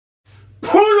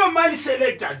mali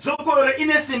selector dzokore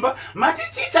ine simba mati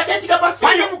chicha katika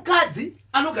Fanya mukadzi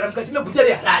anogara mukati meguta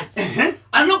reHarare.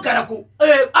 Anogara ku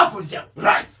Avondale.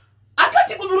 Right.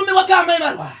 Akati kumurume wake amai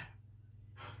marwara.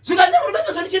 Zvikati murume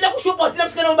sezvo ndichienda kushopa watina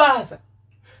musikana wabasa.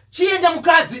 Chienda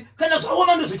mukadzi kana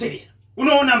zvaoma ndozoteerera.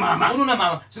 Unoona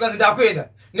mama. Zvikati ndakuenda.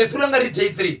 Nezuro ranga riri day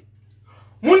 3.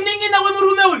 Muning'ina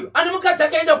wemurume uyu ane mukadzi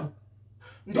akaenda ku.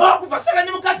 Ndokubva saka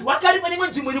nemukadzi wake ari pane imwe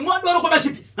nzvimbo ine mwadoro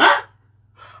kwamachipisi.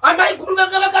 Amai guru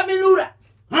vanga vakaminura.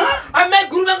 Amai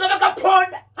guru vanga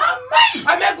vakaponda.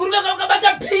 Amai guru vanga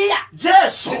vakabata bhiya.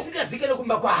 Jesu. Zvisingazike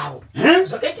nekumba kwavo.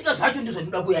 Zvakaitika zvacho ndizvo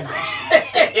ndoda kuuya nazvo.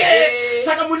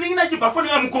 Saka muning'ina achibva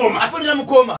afonera mukoma. Afonera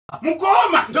mukoma.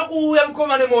 Mukoma. Ndokuuya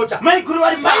mukoma nemota. Mai guru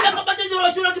vari mai vakabata njoro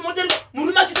vachiona kuti mota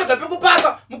murume achitsvaga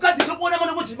pekupaka. Mukadzi ndokuona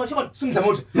mano kuti mashoma simudza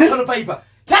mota. Panopaipa.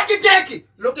 Taki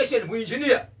location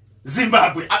muengineer.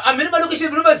 Zimbabwe. Amene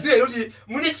location munobaziva kuti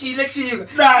mune chile chika.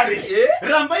 Dare.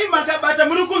 Rambai makabata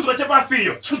muri kunzwa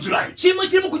chepafiyo. Chudzurai. Chimwe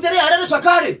chiri muguta reHarare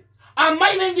zvakare.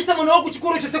 Amai vaendesa mwana wavo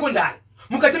kuchikoro chesekondari.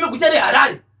 Mukati meguta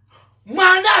reHarare.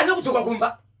 Mwana haana kudzoka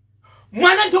kumba.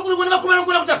 Mwana ndokuona vakomana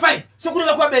kuona kuta 5 sokuri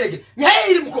vakuvabereke. Nyaya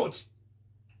iri mukoti.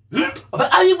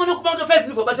 Ayi mwana kuona kuta 5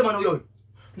 ndibva bata mwana uyoyo.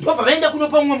 Ndobva vaenda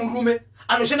kunopa umwe murume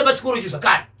anoshanda pachikoro ichi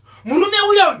zvakare. Murume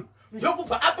uyoyo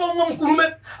ndokubva apa umwe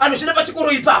mukurume anoshanda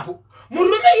pachikoro ipapo.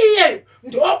 Murume iye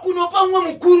ndokunopa umwe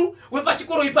mukuru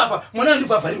wepachikoro ipapa. Mwana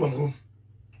ndibva avharirwa murume.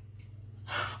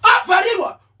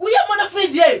 Avharirwa uye mwana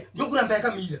friend yeye ndokuramba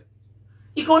yakamira.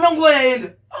 Ikaona nguva yaenda.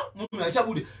 Murume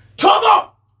achabude.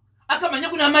 Tobo! Akamanya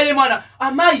kuna amai emwana.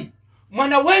 Amai,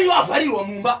 mwana wenyu avharirwa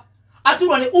mumba.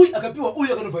 Aturwa neuyu akapiwa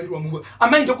uyu akanovharirwa mumba.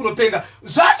 Amai ndokunopenga.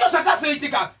 Zvacho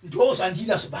zvakazoitika ndo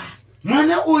zvandinazvo baba.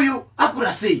 Mwana uyu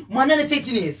akura sei? Mwana ane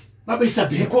 13 years. Baba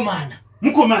Isabel.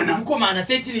 Mukomana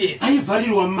 13 years.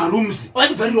 Aivharirwa mumarooms.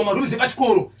 Aivharirwa mumarooms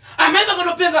epachikoro. Amai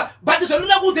vakanopenga, but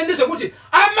zvanoda kuudza ndezvekuti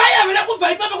amai havana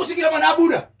kubva ipapa kusvikira mwana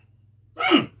abuda.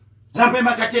 Rambai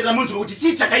makateerera munzwa kuti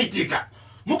chii chakaitika.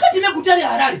 Mukati meguta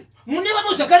reHarare mune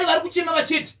vamwe zvakare vari kuchema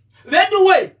vachiti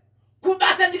veduwe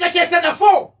kubasa ndikachesana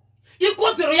 4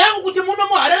 ikodzero yangu kuti muno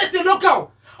muHarare selocal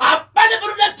hapana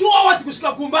panoda 2 hours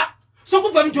kusvika kumba. So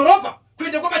kubva mudhorobha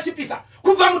kuenda kwamachipisa,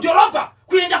 kubva mudhorobha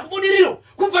kuenda kubudiriro,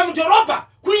 kubva mudhorobha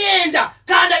kuenda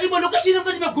kana imwe location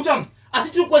mukati meguta,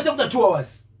 asi tiri kukwanisa kuita 2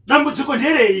 hours. Dambudziko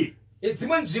nderei?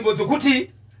 Dzimwe nzvimbo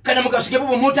dzokuti kana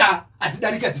mukasvikepo mota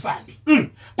hadzidarika dzifambi.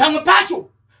 Pamwe pacho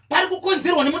pari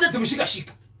kukonzerwa nemota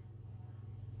dzemushikashika.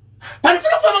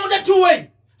 Panofana kufamba mota 2 way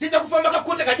dziita kufamba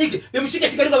kakota kadiki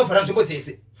bemushikashika ringavavhara nzvimbo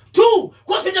dzese. 2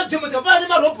 kwozoita nzvimbo dzakafanana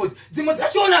nemarobhoti dzimwe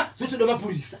dzachona dzotoda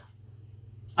mapurisa.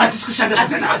 Hadzisi kushanda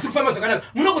zvakanaka. Hadzisi kufamba zvakanaka.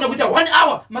 Munogona kuita 1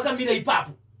 hour makamira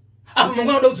ipapo. Apo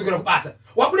mangwana unoda kudzokera kubasa.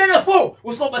 Wabuda na 4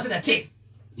 usvika kubasa na 10.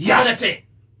 Ya 10.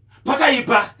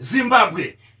 Pakaipa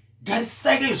Zimbabwe.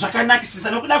 Garisai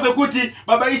zvakanakisisa nokuda kwekuti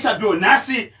baba Isabel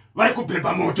nhasi vari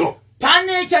kubhebha moto.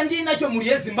 Pane chandinacho mhuri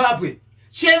yeZimbabwe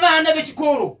chevana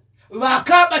vechikoro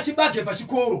vakaba chibage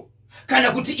pachikoro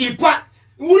kana kuti ipa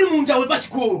uri munda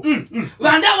wepachikoro.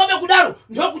 Vana vave kudaro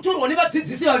ndokutorwa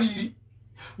nevadzidzisi vaviri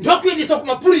ndokuendeswa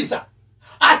kumapurisa.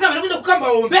 Asi havana kuenda kukamba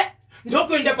hombe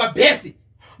ndokuenda pabhesi.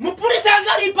 Mupurisa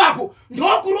anga ari ipapo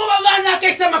ndokurova vana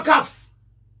akaisa makafs.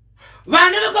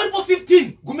 Vana vakaripo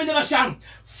 15 gumi nevashanu.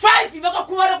 5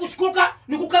 vakakuvara kuchikoka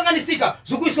nekukanganisika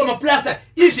zvokuiswa maplasta.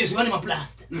 Izvi zvivane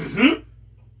maplasta.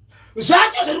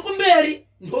 Zvacho zviri kumberi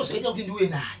ndo zvaita kuti ndiuye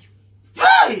nayo.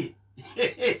 Hai!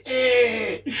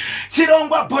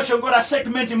 Chirongwa Bhozhongora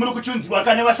segment muri kuchunzwa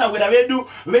kane vasawira vedu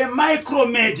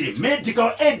veMicromed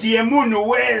medical aid yemunhu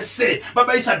wese.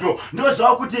 Baba Isabel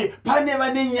ndozvawo kuti pane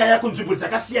vane nyaya kunzvimbo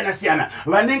dzakasiyana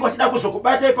vanenge vachida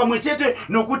kuzokubatai pamwe chete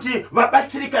nokuti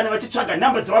vabatsirikana vachitsvaga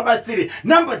namba dzavabatsiri.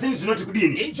 Namba dzenyu dzinoti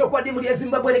kudini? Ichokwadi muri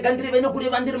yeZimbabwe rega ndirive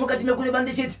nokureva ndiri mukati mekureva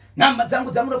ndichiti namba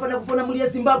dzangu dzamunofanira kufona muri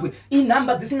yeZimbabwe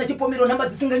inhamba dzisina chipomero, namba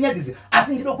dzisinganyadzisi.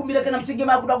 Asi ndinokumbira kana muchinge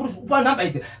makuda kupa namba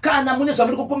idzi kana mune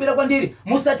zvamuri kukumbira kwandiri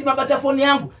musati mabata foni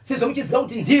yangu sezvo muchiziva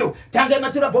kuti ndiyo tangai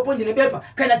matora bhopondi nebepa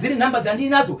kana dziri namba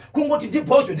dzandinadzo kungoti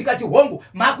ndibhozvo ndikati hongu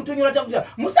makutonyora takuti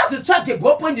musazotsvage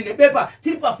bhopondi nebepa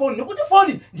tiri pafoni nokuti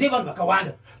foni ndiye vanhu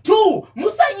vakawanda. 2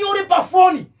 musanyore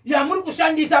pafoni yamuri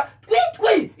kushandisa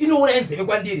twitwi inouraya nzeve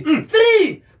kwandiri.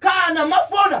 3 kana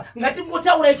mafona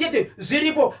ngatingotaurai chete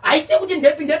zviripo haisi kuti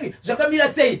ndepi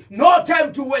zvakamira sei. No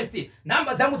time to waste.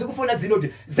 Namba dzangu dzekufona dzinoti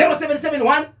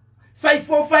 0771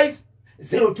 545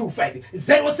 025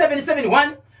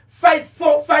 0771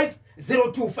 545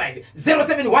 025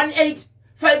 0718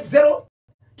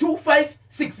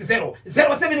 502560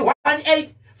 0718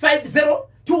 502560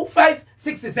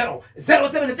 2560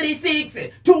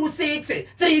 0736 26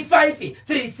 35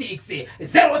 36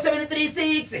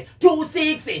 0736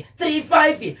 26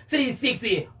 35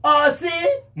 36 Asi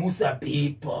Musa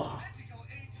people.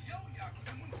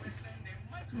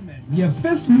 Your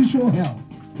first mutual health.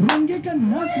 Rongeka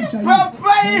nasi cha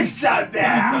Papa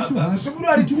Isabel.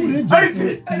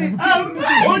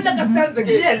 Onda kastanza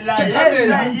ke Yela.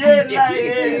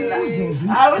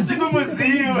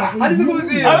 Awusikumuziva.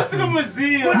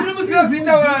 Awusikumuziva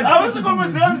zita wani.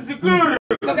 Awusikumuziva mzikuru.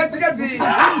 Makatikati.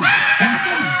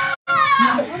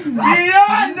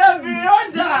 Beyond.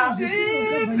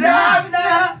 Deep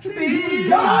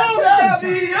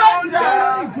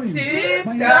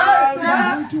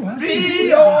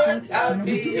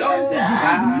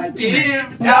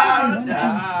down.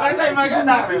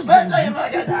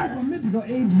 Medical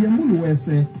aid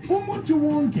yemuluwese. Umuntu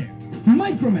wonke.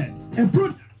 Micromed.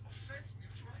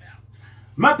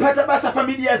 Mapata basa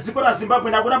familia zikora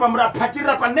Zimbabwe na kunamba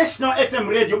murapatira pa National FM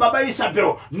radio Baba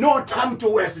Isabel. No time to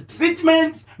waste.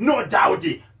 Treatment no doubt.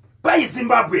 By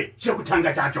Zimbabwe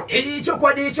chekutanga chacho.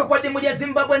 Chokwadi mulia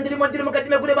Zimbabwe ndiri mukati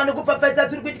mekure vanhu kupfapfaidza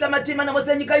turi kuitika matima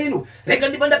namose nyika ino. Rega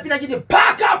ndipo ndapinda chiti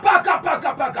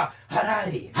paka.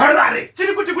 Harare.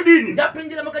 Chiri kuti kudini?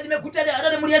 Ndapindira mukati meguta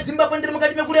reHarare mulia Zimbabwe ndiri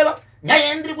mukati mekureva.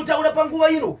 Nyaya ndiri kutaura panguva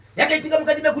ino yakaitika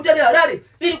mukati meguta reHarare.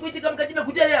 Iri kuitika mukati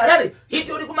meguta reHarare.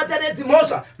 Hitori kumatare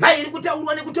edzimhosva. Mai iri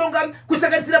kutaurwa nekutonga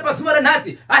kusanganisira pazuva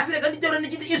ranhasi. Asi rega nditaure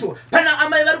ndichiti izvo pana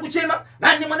amai vari kuchema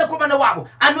vane mwanakomana wavo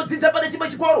anodzidza pane chimwe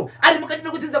chikoro. Ari mukati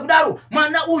mekudzidza kudaro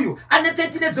mwana uyu ane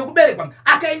 13 dzekuberekwa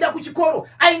akaenda kuchikoro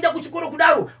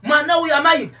kudaro mwana uyu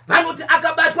amai vanoti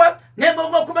akabatwa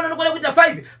nevanakomana nokwana kuita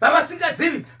 5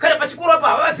 vavasingazivi kana pachikoro apa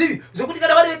havazivi zvokuti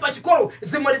kana vari pachikoro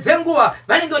dzimwe dzenguva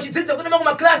vanenge vachidzidza kune mamwe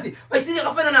maklasi vasiri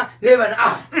yakafanana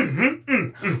nevana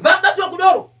vabatwa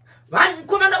kudaro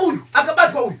vanakomana uyu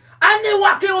akabatwa uyu ane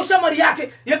wakewo shamwari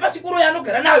yake yepachikoro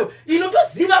yaanogara nayo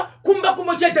inotoziva kumba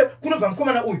kumwe chete kunobva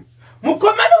mukomana uyu.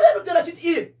 Mukomana uyu anotera chiti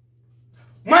iye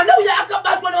mwana uyu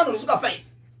akabatwa nevanhu kusvika 5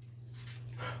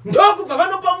 ndokubva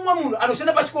vanopa mumwe munhu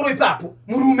anoshanda pachikoro ipapo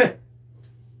murume.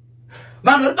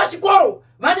 Vanhu vari pachikoro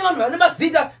vane vanhu vane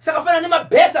mazita sakafanana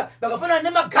nemabhesa vakafanana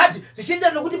nemagadhi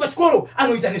zvichienderana nokuti pachikoro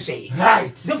anoita nezvei.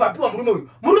 Ndobva apiwa murume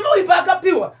uyu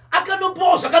paakapiwa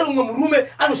akanopawo zvakare umwe murume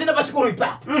anoshanda pachikoro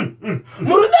ipapo.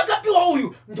 Murume akapiwa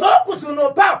uyu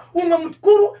ndokuzonopa umwe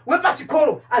mukuru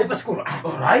wepachikoro ari pachikoro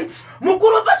apa.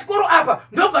 Mukuru wepachikoro apa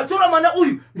ndobva tora mwana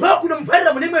uyu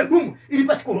ndokunomuvharira mune imwe rumu iri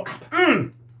pachikoro apa.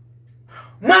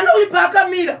 Mwana uyu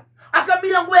paakamira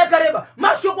nguva yakareba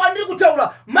mashoko andiri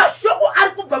kutaura mashoko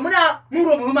ari kubva muna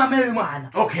muromo wemamai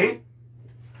vemwana.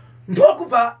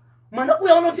 Ndokubva mwana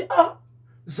uyu anoti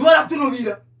zuva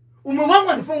rakutonovira umwe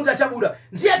wangu andifunga kuti achabuda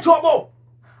ndiye Tobo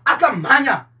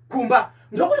akamhanya kumba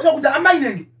ndokuti kuti amai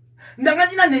nhengi ndanga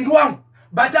ndina nhengi wangu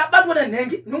but abatwa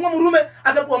nenhengi nomwe murume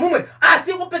akapiwa mumwe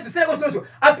asi kupedzisira kwazvozvo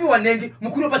apiwa nhengi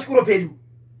mukuru pachikoro pedu.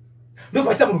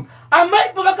 Ndobva murume amai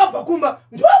pavakabva kumba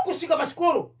ndokusvika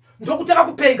pachikoro ndokutaka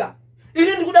kupenga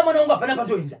ini ndikuda mwana wangu apana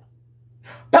pandoenda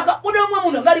pakabuda umwe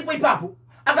munhu anga aripo ipapo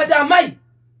akati amai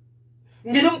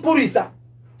ndiri mupurisa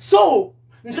so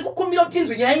ndiri kukumbira kuti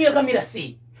tinzwe nyaya yenyu yakamira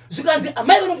sei. Zvikanzi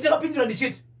amai vanokuti akapindura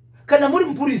ndichiti kana muri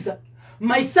mupurisa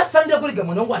maisafanira kurega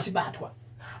mwana wangu achibatwa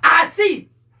asi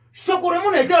shoko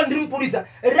remunhu aitaura ndiri mupurisa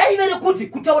raive rekuti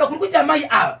kutaura kuri kuita amai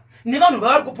ava nevanhu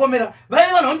vavari kupomera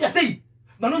vaive vanhu vanoita sei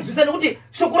vanonzwisa nekuti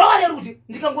shoko ravo rari kuti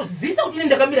ndikangozivisa kuti ini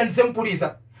ndakamira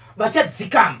ndisemupurisa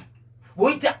vachadzikama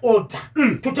voita order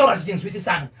totaura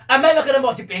tichinzwisisana. Amai vakaramba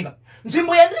vachipenga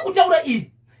nzvimbo yandiri kutaura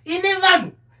iyi ine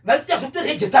vanhu varikuita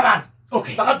zvokutorejesta vanhu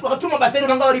vakatuma basa iro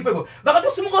vanga varipepo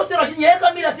vakatosimuka kutaura kuti nyaya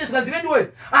yakamira sei. Zvikanzi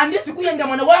veduwe handisi kuenda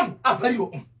mwana wangu avhariwa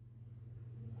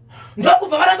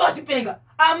ndokubva varamba vachipenga.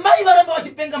 Amai varamba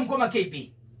vachipenga mukoma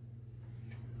KP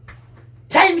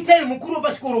time mukuru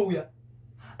wepachikoro uya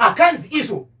akanzi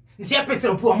izvo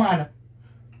ndiyapedzisira kupiwa mwana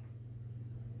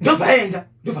ndobva aenda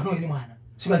ndobva noene mwana.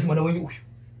 Zvikanzi mwana wenyu uyu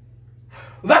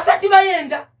vasati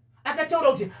vaenda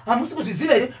akataura kuti hamusi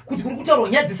kuzviziva here kuti kuri kutaurwa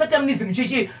nyaya dzesatanism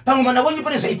chichi pamwe mwana wenyu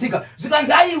pane zvaitika.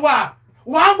 Zvikanzi aiwa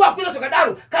wangu akwira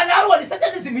zvakadaro kana arwa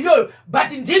nesatanism iyoyo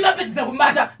but ndimapedzisa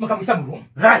kumubata mukamuisa muromo.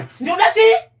 Ndoda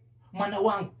chii mwana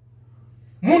wangu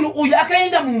munhu uyu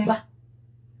akaenda mumba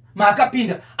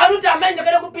maakapinda anoti amai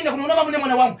ndakada kupinda kunoona mamune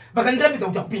mwana wangu vakandirambidza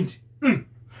kuti akupindi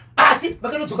asi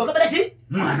vakanodzoka vakabata chii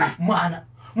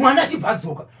mwana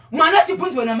achibvadzoka mwana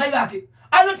achibvunzwa namai vake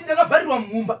anoti ndakavharirwa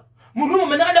mumba murumu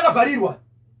mandanga ndakavharirwa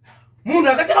munhu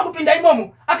akataka kupinda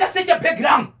imomo akasecha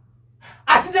background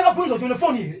asi ndakabvunzwa kuti une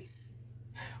foni here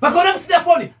vakaona kusina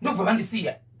foni ndobva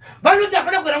vandisiya vanoti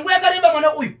hapana kugara nguva yakareba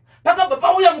mwana uyu pakabva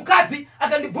pauya mukadzi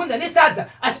akandibvunza nesadza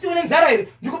achiti une nzara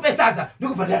here ndikupe sadza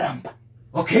ndikubva ndaramba.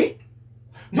 Okay,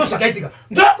 ndo zvakaitika.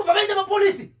 Ndokubva vaenda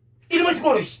mapolisi iri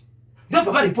muchikoro ichi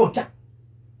ndobva varipota.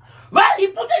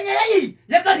 Varipota nyaya iyi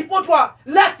yakaripotwa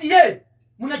last year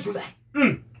muna July.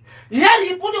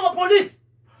 Yaripotwa mapolisi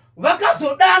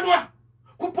vakazodanwa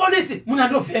kupolisi muna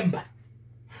November.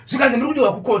 Zvikanzi muri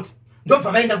kudiwa kukoti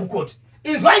ndobva vaenda kukoti.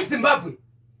 Inzwai Zimbabwe,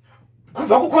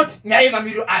 kubva kukoti nyaya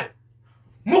yemamiriro ayo.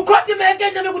 Mukoti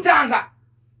mekaenda mekutanga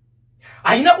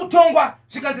haina kutongwa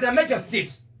zvikanzi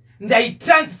ramagistrate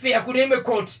ndaitransfer kune imwe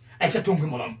koti aichatongwe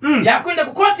munomu. Yakuenda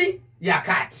kukoti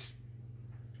yakati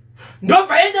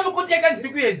ndobva yaenda mukoti yakanzi iri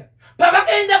kuenda.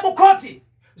 Pavakaenda kukoti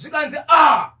zvikanzi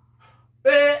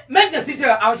magistrate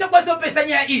havachakwanisa kupesa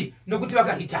nyaya iyi nokuti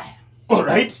vakaritaya.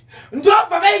 alright,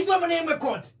 ndobva vaiswa mune imwe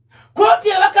koti. Koti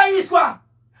yavakaiswa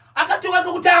akatonga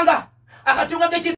kekutanga akatonga kechi